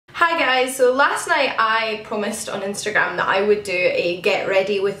Hi guys, so last night I promised on Instagram that I would do a get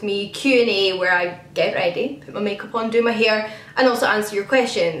ready with me Q&A where I get ready, put my makeup on, do my hair and also answer your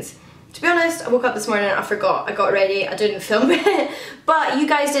questions. To be honest, I woke up this morning and I forgot, I got ready, I didn't film it, but you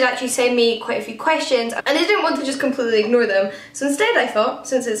guys did actually send me quite a few questions and I didn't want to just completely ignore them, so instead I thought,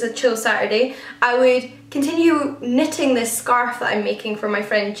 since it's a chill Saturday, I would continue knitting this scarf that I'm making for my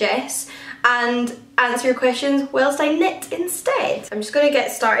friend Jess and answer your questions whilst I knit instead. I'm just going to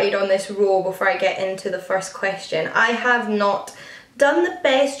get started on this row before I get into the first question. I have not done the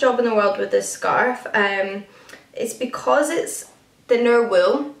best job in the world with this scarf. It's because it's thinner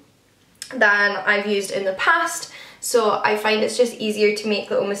wool than I've used in the past, so I find it's just easier to make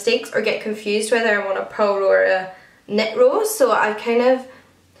little mistakes or get confused whether I want a purl row or a knit row. So I kind of,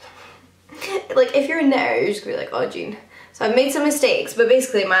 like, if you're a knitter you're just going to be like, oh Jean. So I've made some mistakes, but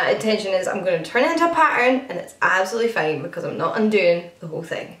basically my intention is I'm going to turn it into a pattern and it's absolutely fine because I'm not undoing the whole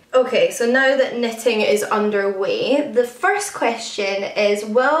thing. Okay, so now that knitting is underway, the first question is,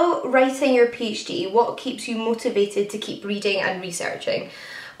 while writing your PhD, what keeps you motivated to keep reading and researching?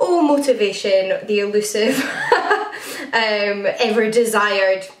 Oh, motivation, the elusive, ever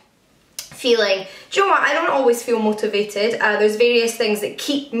desired feeling. Do you know what? I don't always feel motivated. There's various things that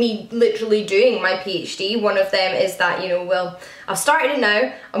keep me literally doing my PhD. One of them is that, you know, well, I've started it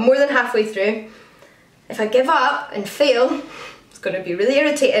now, I'm more than halfway through. If I give up and fail, it's going to be really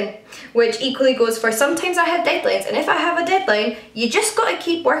irritating, which equally goes for sometimes I have deadlines, and if I have a deadline, you just got to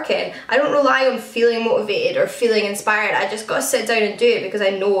keep working. I don't rely on feeling motivated or feeling inspired. I just got to sit down and do it because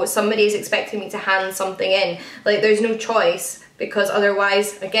I know somebody is expecting me to hand something in. Like, there's no choice, because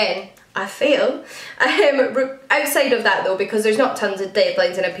otherwise, again, I fail. Outside of that though, because there's not tons of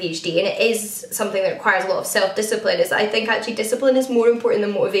deadlines in a PhD and it is something that requires a lot of self-discipline, is that I think actually discipline is more important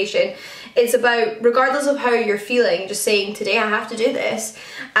than motivation. It's about, regardless of how you're feeling, just saying today I have to do this.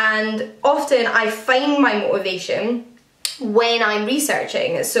 And often I find my motivation when I'm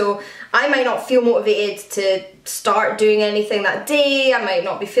researching. So I might not feel motivated to start doing anything that day, I might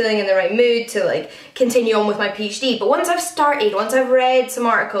not be feeling in the right mood to like continue on with my PhD, but once I've started, once I've read some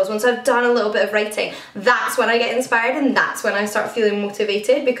articles, once I've done a little bit of writing, that's when I get inspired and that's when I start feeling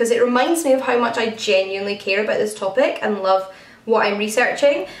motivated, because it reminds me of how much I genuinely care about this topic and love what I'm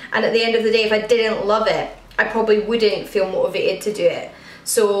researching. And at the end of the day, if I didn't love it, I probably wouldn't feel motivated to do it.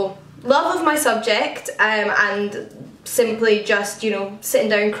 So love of my subject and simply just, you know, sitting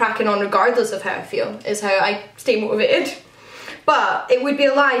down cracking on regardless of how I feel is how I stay motivated. But it would be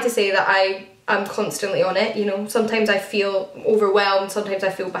a lie to say that I am constantly on it, you know. Sometimes I feel overwhelmed, sometimes I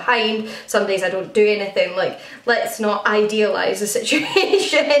feel behind, some days I don't do anything. Like, let's not idealise the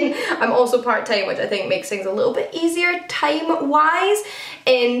situation. I'm also part-time, which I think makes things a little bit easier time-wise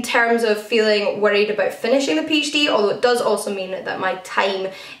in terms of feeling worried about finishing the PhD, although it does also mean that my time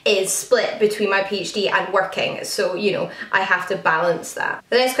is split between my PhD and working, so, you know, I have to balance that.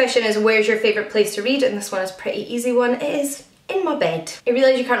 The next question is, where's your favourite place to read? And this one is a pretty easy one. It is in my bed. I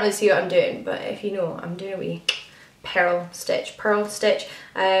realise you can't really see what I'm doing, but if you know, I'm doing a wee purl stitch.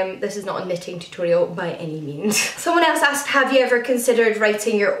 This is not a knitting tutorial by any means. Someone else asked, have you ever considered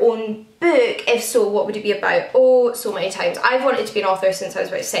writing your own book? If so, what would it be about? Oh, so many times. I've wanted to be an author since I was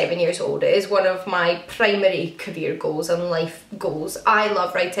about 7 years old. It is one of my primary career goals and life goals. I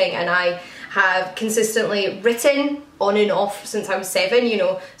love writing and I have consistently written on and off since I was 7, you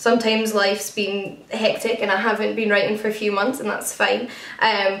know. Sometimes life's been hectic and I haven't been writing for a few months and that's fine.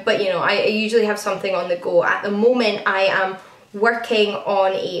 But you know, I usually have something on the go. At the moment I am working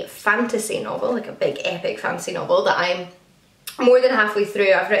on a fantasy novel, like a big epic fantasy novel that I'm more than halfway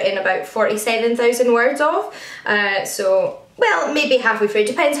through. I've written about 47,000 words of, so, well, maybe halfway through, it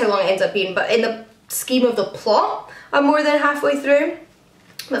depends how long it ends up being, but in the scheme of the plot, I'm more than halfway through.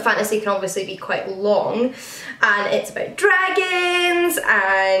 But fantasy can obviously be quite long, and it's about dragons,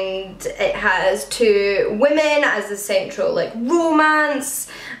 and it has 2 women as the central, like, romance,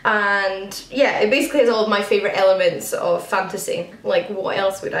 and yeah, it basically has all of my favourite elements of fantasy. Like, what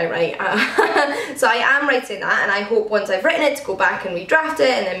else would I write? So I am writing that, and I hope once I've written it to go back and redraft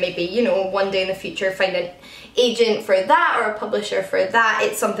it, and then maybe, you know, one day in the future find an agent for that or a publisher for that.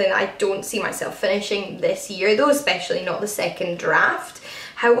 It's something that I don't see myself finishing this year though, especially not the second draft.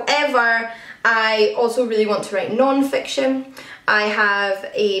 However, I also really want to write non-fiction. I have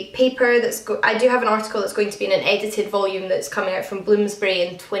a paper I do have an article that's going to be in an edited volume that's coming out from Bloomsbury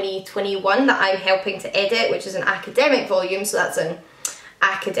in 2021 that I'm helping to edit, which is an academic volume, so that's an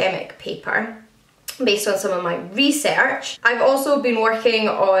academic paper based on some of my research. I've also been working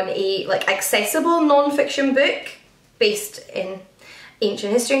on a, like, accessible non-fiction book based in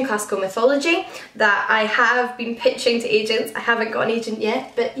ancient history and classical mythology that I have been pitching to agents. I haven't got an agent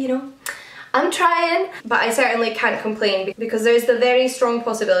yet, but you know, I'm trying. But I certainly can't complain because there's the very strong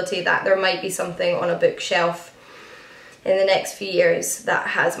possibility that there might be something on a bookshelf in the next few years that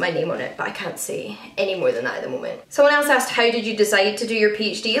has my name on it, but I can't say any more than that at the moment. Someone else asked, how did you decide to do your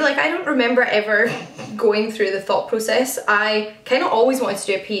PhD? Like, I don't remember ever going through the thought process. I kind of always wanted to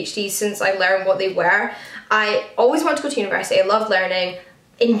do a PhD since I learned what they were. I always wanted to go to university. I loved learning,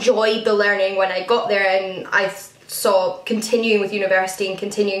 enjoyed the learning when I got there, and I saw continuing with university and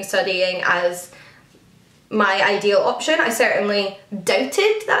continuing studying as my ideal option. I certainly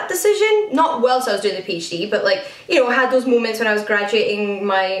doubted that decision, not whilst I was doing the PhD, but like, you know, I had those moments when I was graduating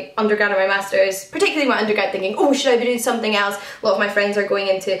my undergrad and my master's, particularly my undergrad, thinking, oh, should I be doing something else? A lot of my friends are going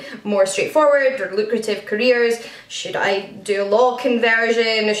into more straightforward or lucrative careers. Should I do a law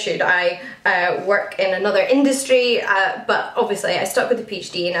conversion? Should I work in another industry? But obviously I stuck with the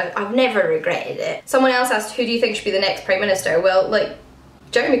PhD and I've never regretted it. Someone else asked, who do you think should be the next Prime Minister? Well, like,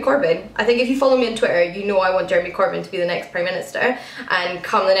 Jeremy Corbyn. I think if you follow me on Twitter, you know I want Jeremy Corbyn to be the next Prime Minister, and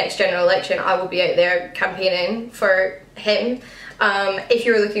come the next general election I will be out there campaigning for him. If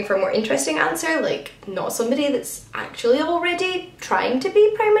you're looking for a more interesting answer, like not somebody that's actually already trying to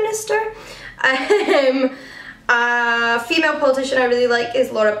be Prime Minister, a female politician I really like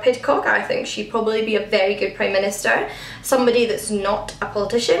is Laura Pidcock. I think she'd probably be a very good Prime Minister. Somebody that's not a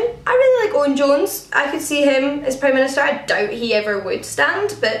politician, I really like Owen Jones. I could see him as Prime Minister. I doubt he ever would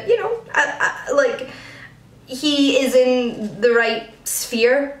stand, but you know, like, he is in the right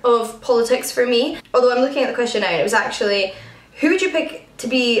sphere of politics for me. Although I'm looking at the question now and it was actually, who would you pick to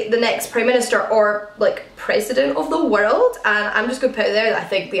be the next Prime Minister or like President of the world? And I'm just going to put it there that I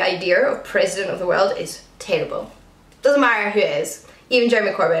think the idea of President of the world is terrible. Doesn't matter who it is. Even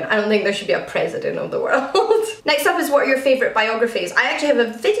Jeremy Corbyn, I don't think there should be a president of the world. Next up is, what are your favourite biographies? I actually have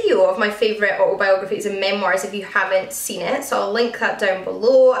a video of my favourite autobiographies and memoirs if you haven't seen it, so I'll link that down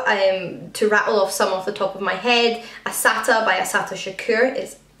below. To rattle off some off the top of my head, Asata by Assata Shakur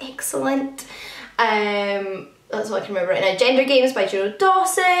is excellent. That's all I can remember right now. Gender Games by Juno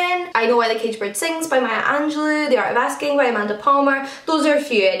Dawson. I Know Why the Caged Bird Sings by Maya Angelou. The Art of Asking by Amanda Palmer. Those are a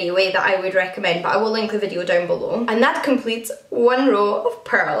few anyway that I would recommend, but I will link the video down below. And that completes one row of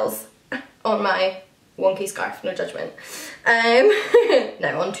pearls on my wonky scarf, no judgment.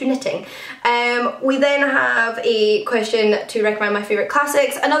 Now on to knitting. We then have a question to recommend my favourite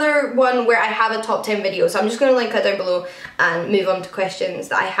classics. Another one where I have a top 10 video, so I'm just going to link that down below and move on to questions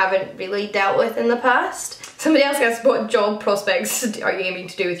that I haven't really dealt with in the past. Somebody else asked, what job prospects are you aiming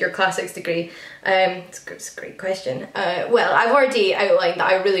to do with your classics degree? It's a great question. Well, I've already outlined that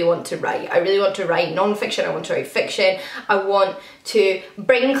I really want to write. I really want to write non-fiction, I want to write fiction. I want to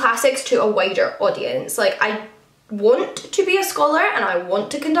bring classics to a wider audience. Like, I want to be a scholar and I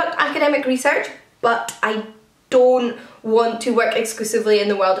want to conduct academic research, but I don't want to work exclusively in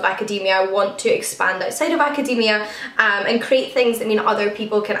the world of academia. I want to expand outside of academia and create things that mean other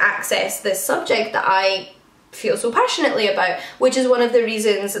people can access this subject that I feel so passionately about, which is one of the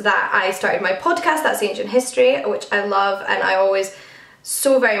reasons that I started my podcast, That's Ancient History, which I love, and I always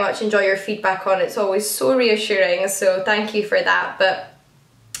so very much enjoy your feedback on. It's always so reassuring, so thank you for that. But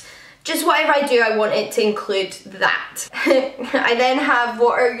just whatever I do, I want it to include that. I then have,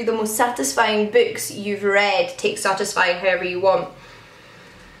 what are the most satisfying books you've read? Take satisfying however you want.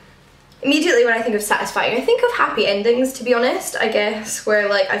 Immediately when I think of satisfying, I think of happy endings, to be honest, I guess, where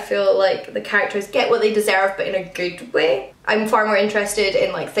like I feel like the characters get what they deserve but in a good way. I'm far more interested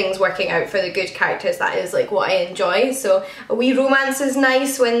in like things working out for the good characters. That is like what I enjoy. So a wee romance is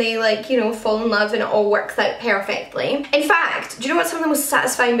nice when they, like, you know, fall in love and it all works out perfectly. In fact, do you know what some of the most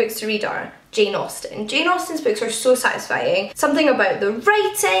satisfying books to read are? Jane Austen. Jane Austen's books are so satisfying. Something about the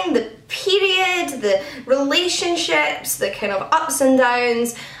writing, the period, the relationships, the kind of ups and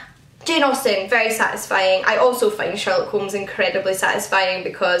downs. Jane Austen, very satisfying. I also find Sherlock Holmes incredibly satisfying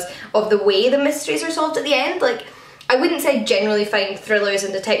because of the way the mysteries are solved at the end. Like, I wouldn't say I generally find thrillers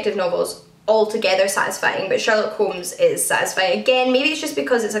and detective novels altogether satisfying, but Sherlock Holmes is satisfying. Again, maybe it's just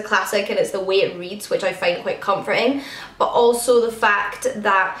because it's a classic and it's the way it reads, which I find quite comforting, but also the fact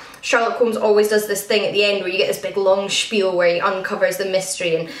that Sherlock Holmes always does this thing at the end where you get this big long spiel where he uncovers the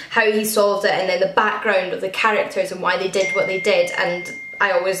mystery and how he solved it, and then the background of the characters and why they did what they did, and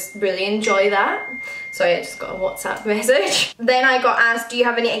I always really enjoy that. Sorry, I just got a WhatsApp message. Then I got asked, do you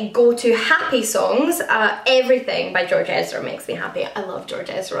have any go-to happy songs? Everything by George Ezra makes me happy. I love George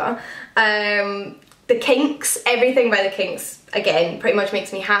Ezra. The Kinks, everything by the Kinks, again, pretty much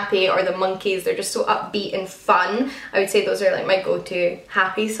makes me happy. Or the Monkees, they're just so upbeat and fun. I would say those are like my go-to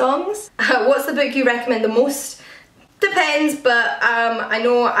happy songs. What's the book you recommend the most? Depends, but I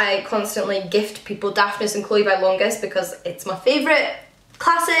know I constantly gift people Daphnis and Chloe by Longest because it's my favourite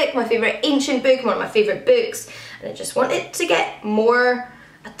classic, my favourite ancient book, one of my favourite books, and I just want it to get more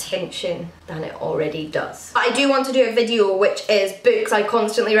attention than it already does. I do want to do a video which is books I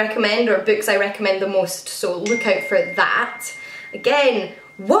constantly recommend, or books I recommend the most, so look out for that. Again,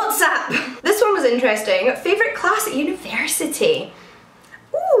 WhatsApp! This one was interesting. Favourite class at university?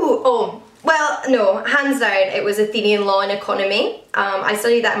 Ooh, oh. Well, no, hands down, it was Athenian Law and Economy. I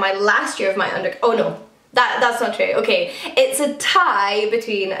studied that in my last year of my oh no, that's not true. Okay, it's a tie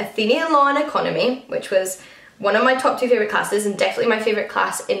between Athenian Law and Economy, which was one of my top 2 favourite classes and definitely my favourite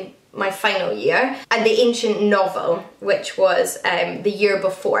class in my final year, and the Ancient Novel, which was the year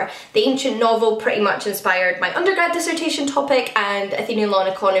before. The Ancient Novel pretty much inspired my undergrad dissertation topic, and Athenian Law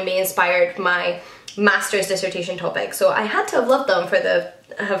and Economy inspired my master's dissertation topic. So I had to have loved them for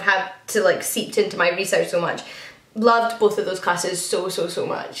have had to like seeped into my research so much. Loved both of those classes so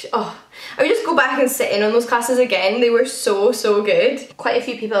much. Oh, I would just go back and sit in on those classes again. They were so good. Quite a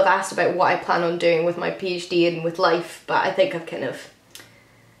few people have asked about what I plan on doing with my PhD and with life, but I think I've kind of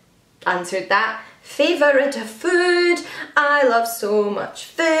answered that. Favourite food? I love so much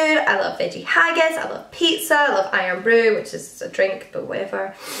food. I love veggie haggis, I love pizza, I love Iron Brew, which is a drink, but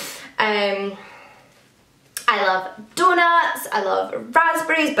whatever. I love donuts, I love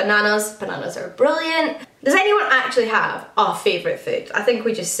raspberries, bananas. Bananas are brilliant. Does anyone actually have a favourite food? I think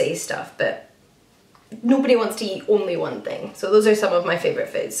we just say stuff, but nobody wants to eat only one thing. So those are some of my favourite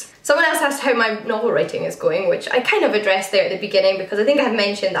foods. Someone else asked how my novel writing is going, which I kind of addressed there at the beginning because I think I've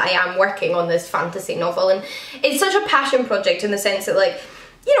mentioned that I am working on this fantasy novel, and it's such a passion project in the sense that, like,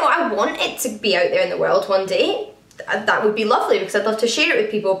 you know, I want it to be out there in the world one day. That would be lovely because I'd love to share it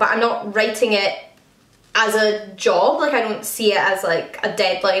with people, but I'm not writing it as a job. Like, I don't see it as like a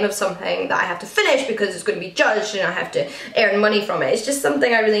deadline of something that I have to finish because it's going to be judged and I have to earn money from it. It's just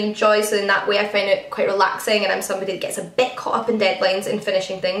something I really enjoy, so in that way I find it quite relaxing, and I'm somebody that gets a bit caught up in deadlines and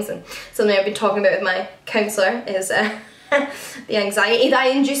finishing things, and something I've been talking about with my counsellor is the anxiety that I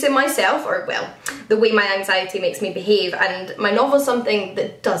induce in myself, or well, the way my anxiety makes me behave. And my novel is something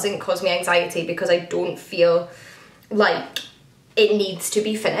that doesn't cause me anxiety because I don't feel like it needs to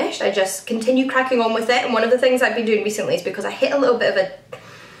be finished. I just continue cracking on with it, and one of the things I've been doing recently is because I hit a little bit of a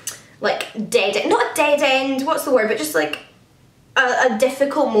like dead end, not a dead end, what's the word, but just like a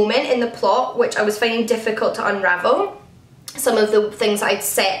difficult moment in the plot which I was finding difficult to unravel some of the things I'd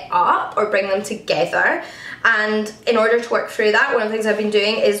set up or bring them together. And in order to work through that, one of the things I've been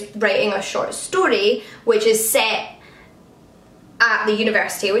doing is writing a short story which is set at the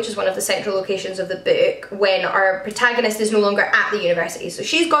university, which is one of the central locations of the book, when our protagonist is no longer at the university. So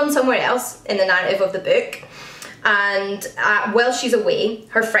she's gone somewhere else in the narrative of the book, and while she's away,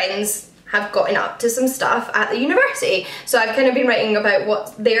 her friends have gotten up to some stuff at the university. So I've kind of been writing about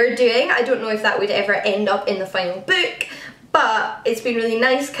what they're doing. I don't know if that would ever end up in the final book, but it's been really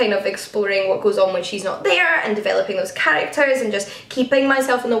nice kind of exploring what goes on when she's not there and developing those characters and just keeping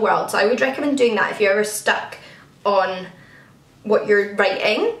myself in the world. So I would recommend doing that if you're ever stuck on what you're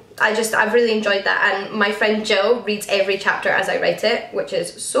writing. I've really enjoyed that, and my friend Jill reads every chapter as I write it, which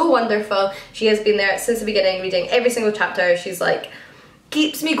is so wonderful. She has been there since the beginning, reading every single chapter. She's like,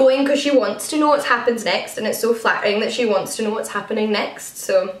 keeps me going because she wants to know what happens next, and it's so flattering that she wants to know what's happening next.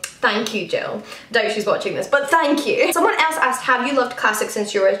 So thank you, Jill. I doubt she's watching this, but thank you. Someone else asked, have you loved classics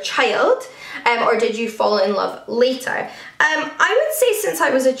since you were a child? Or did you fall in love later? I would say since I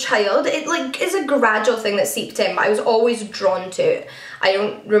was a child, it like is a gradual thing that seeped in, but I was always drawn to it. I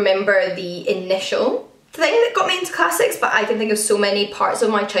don't remember the initial thing that got me into classics, but I can think of so many parts of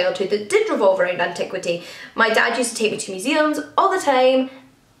my childhood that did revolve around antiquity. My dad used to take me to museums all the time,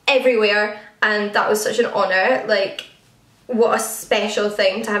 everywhere, and that was such an honour. Like, what a special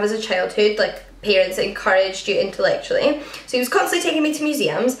thing to have as a childhood, like parents that encouraged you intellectually. So he was constantly taking me to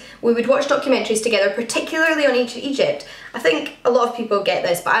museums. We would watch documentaries together, particularly on ancient Egypt. I think a lot of people get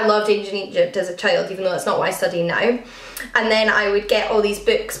this, but I loved ancient Egypt as a child, even though that's not what I study now. And then I would get all these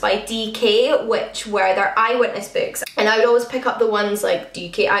books by DK, which were their eyewitness books. And I would always pick up the ones like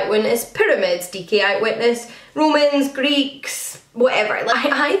DK Eyewitness Pyramids, DK Eyewitness Romans, Greeks, whatever. Like,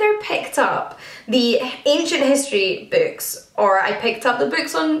 I either picked up the ancient history books or I picked up the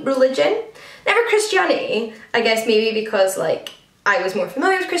books on religion. Never Christianity, I guess maybe because like I was more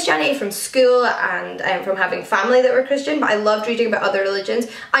familiar with Christianity from school and from having family that were Christian, but I loved reading about other religions.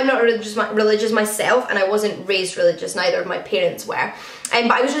 I'm not religious myself, and I wasn't raised religious, neither of my parents were.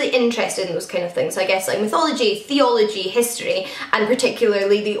 But I was really interested in those kind of things. So I guess like mythology, theology, history, and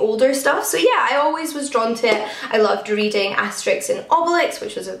particularly the older stuff. So yeah, I always was drawn to it. I loved reading Asterix and Obelix,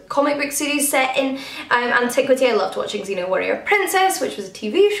 which was a comic book series set in antiquity. I loved watching Xena Warrior Princess, which was a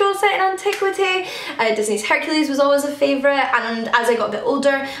TV show set in antiquity. Disney's Hercules was always a favourite, and as I got a bit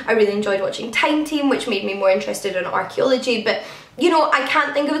older, I really enjoyed watching Time Team, which made me more interested in archaeology. But you know, I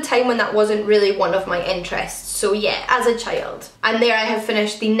can't think of a time when that wasn't really one of my interests. So yeah, as a child. And there I have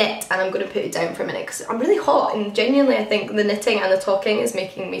finished the knit, and I'm going to put it down for a minute because I'm really hot, and genuinely I think the knitting and the talking is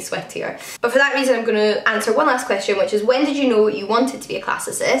making me sweatier. But for that reason I'm going to answer one last question, which is, when did you know you wanted to be a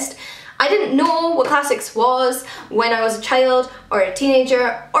classicist? I didn't know what classics was when I was a child or a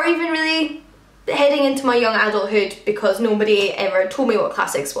teenager, or even really heading into my young adulthood, because nobody ever told me what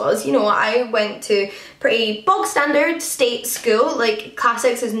classics was. You know, I went to pretty bog standard state school. Like,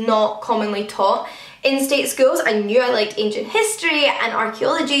 classics is not commonly taught in state schools. I knew I liked ancient history and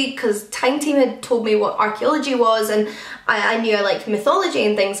archaeology because Time Team had told me what archaeology was, and I knew I liked mythology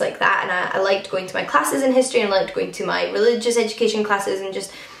and things like that, and I liked going to my classes in history, and I liked going to my religious education classes and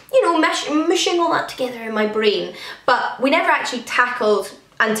just, you know, mushing all that together in my brain. But we never actually tackled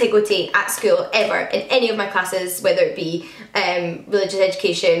antiquity at school ever in any of my classes, whether it be religious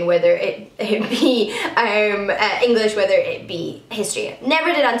education, whether it be English, whether it be history.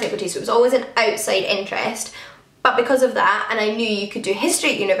 Never did antiquity, so it was always an outside interest. But because of that, and I knew you could do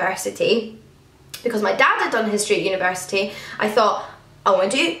history at university, because my dad had done history at university, I thought, I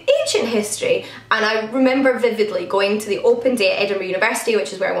want to do ancient history. And I remember vividly going to the open day at Edinburgh University,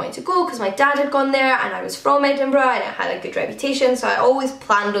 which is where I wanted to go because my dad had gone there and I was from Edinburgh and it had a good reputation, so I always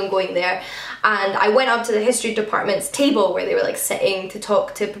planned on going there. And I went up to the history department's table where they were like sitting to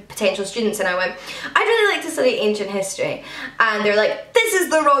talk to potential students, and I went, I'd really like to study ancient history. And they're like, this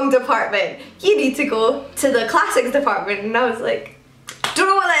is the wrong department, you need to go to the classics department. And I was like, don't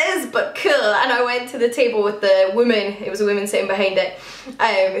know what that is, but cool. And I went to the table with the woman, it was a woman sitting behind it,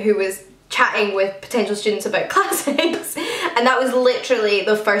 who was chatting with potential students about classics. And that was literally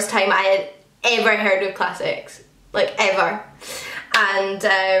the first time I had ever heard of classics, like ever. And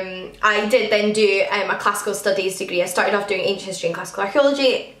I did then do a classical studies degree. I started off doing ancient history and classical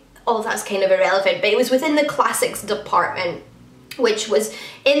archaeology. All of that's kind of irrelevant, but it was within the classics department, which was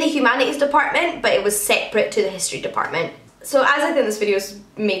in the humanities department, but it was separate to the history department. So as I think this video has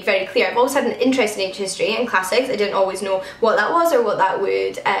made very clear, I've always had an interest in ancient history and classics. I didn't always know what that was or what that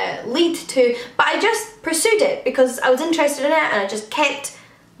would lead to, but I just pursued it because I was interested in it, and I just kept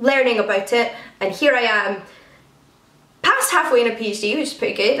learning about it. And here I am, past halfway in a PhD, which is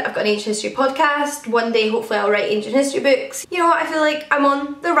pretty good. I've got an ancient history podcast. One day, hopefully, I'll write ancient history books. You know, I feel like I'm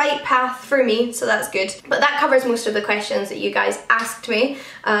on the right path for me, so that's good. But that covers most of the questions that you guys asked me.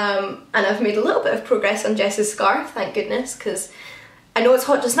 And I've made a little bit of progress on Jess's scarf, thank goodness, because I know it's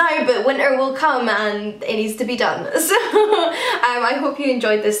hot just now, but winter will come and it needs to be done. So I hope you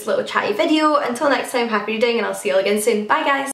enjoyed this little chatty video. Until next time, happy reading, and I'll see you all again soon. Bye guys!